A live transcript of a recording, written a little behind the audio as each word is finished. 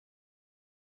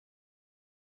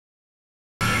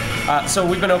So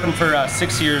we've been open for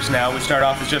 6 years now. We started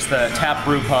off as just the tap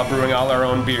brew pub, brewing all our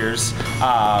own beers,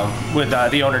 with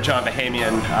the owner Jon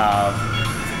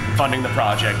funding the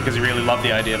project because he really loved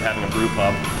the idea of having a brew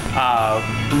pub.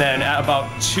 And then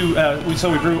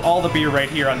so we brew all the beer right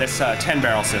here on this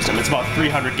 10-barrel system. It's about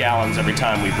 300 gallons every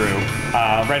time we brew.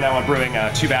 Right now I'm brewing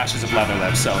 2 batches of leather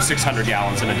lips, so 600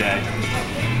 gallons in a day.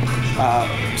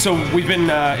 So we've been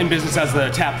in business as the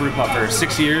tap brew pub for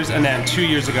 6 years, and then 2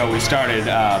 years ago we started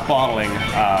bottling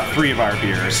 3 of our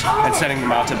beers and sending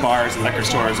them out to bars and liquor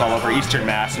stores all over Eastern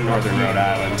Mass and Northern Rhode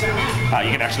Island.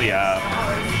 You can actually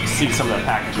see some of the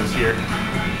packages here.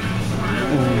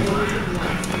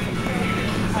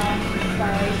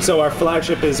 So our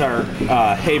flagship is our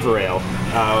Haverhill.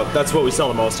 That's what we sell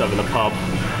the most of in the pub.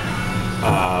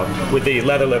 With the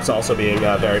leather lips also being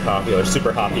very popular,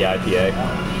 super hoppy IPA.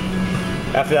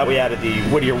 After that we added the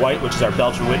Whittier White, which is our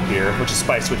Belgian wheat beer, which is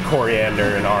spiced with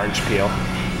coriander and orange peel.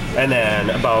 And then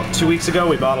about 2 weeks ago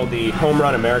we bottled the Home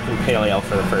Run American Pale Ale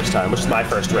for the first time, which is my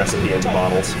first recipe into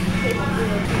bottles.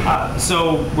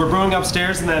 So we're brewing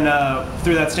upstairs, and then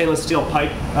through that stainless steel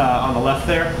pipe on the left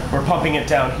there, we're pumping it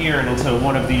down here and into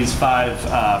one of these 5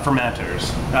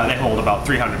 fermenters. They hold about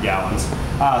 300 gallons.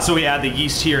 So we add the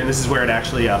yeast here, and this is where it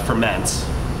actually ferments.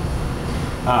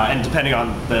 And depending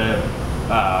on the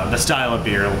style of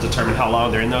beer, it will determine how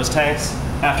long they're in those tanks.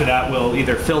 After that, we'll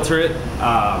either filter it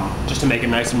just to make it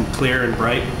nice and clear and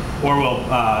bright, or we'll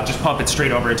just pump it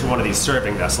straight over into one of these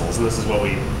serving vessels, and this is what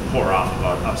we pour off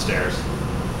of upstairs.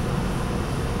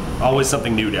 Always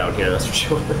something new down here, that's for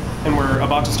sure. And we're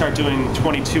about to start doing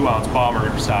 22-ounce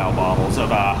bomber style bottles of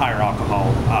higher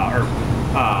alcohol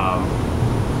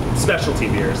specialty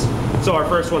beers. So our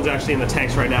first one's actually in the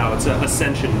tanks right now. It's an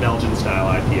Ascension Belgian style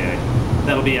IPA.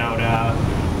 That'll be out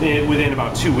within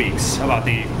about 2 weeks, about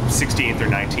the 16th or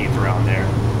 19th, around there.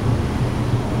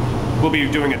 We'll be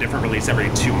doing a different release every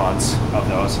 2 months of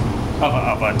those,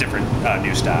 of a different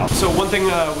new style. So one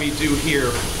thing we do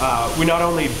here, we not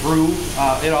only brew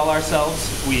it all ourselves,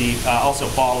 we also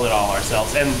bottle it all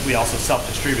ourselves, and we also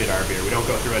self-distribute our beer. We don't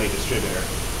go through any distributor.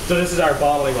 So this is our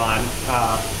bottling line.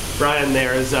 Brian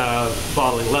there is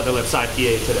bottling Leather Lips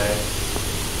IPA today.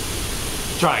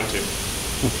 Trying to.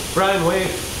 Brian, wait.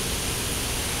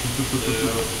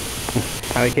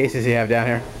 How many cases do you have down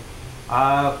here?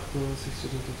 About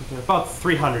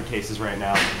 300 cases right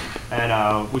now,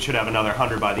 and we should have another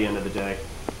 100 by the end of the day.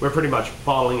 We're pretty much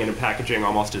bottling it and packaging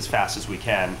almost as fast as we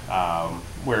can.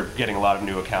 We're getting a lot of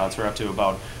new accounts. We're up to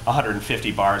about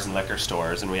 150 bars and liquor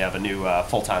stores, and we have a new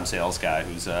full-time sales guy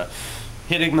who's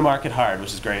hitting the market hard,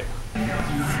 which is great.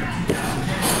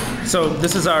 So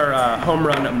this is our Home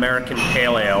Run American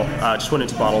Pale Ale. Just went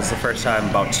into bottles the first time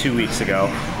about 2 weeks ago.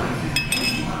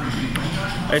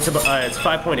 It's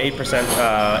 5.8%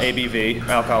 ABV,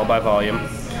 alcohol by volume.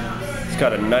 It's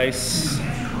got a nice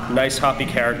hoppy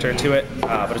character to it,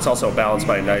 but it's also balanced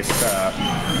by nice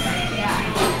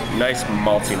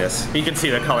maltiness. You can see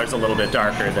the color's a little bit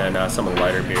darker than some of the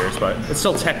lighter beers, but it's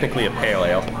still technically a pale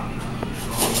ale.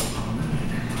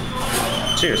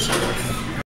 Cheers.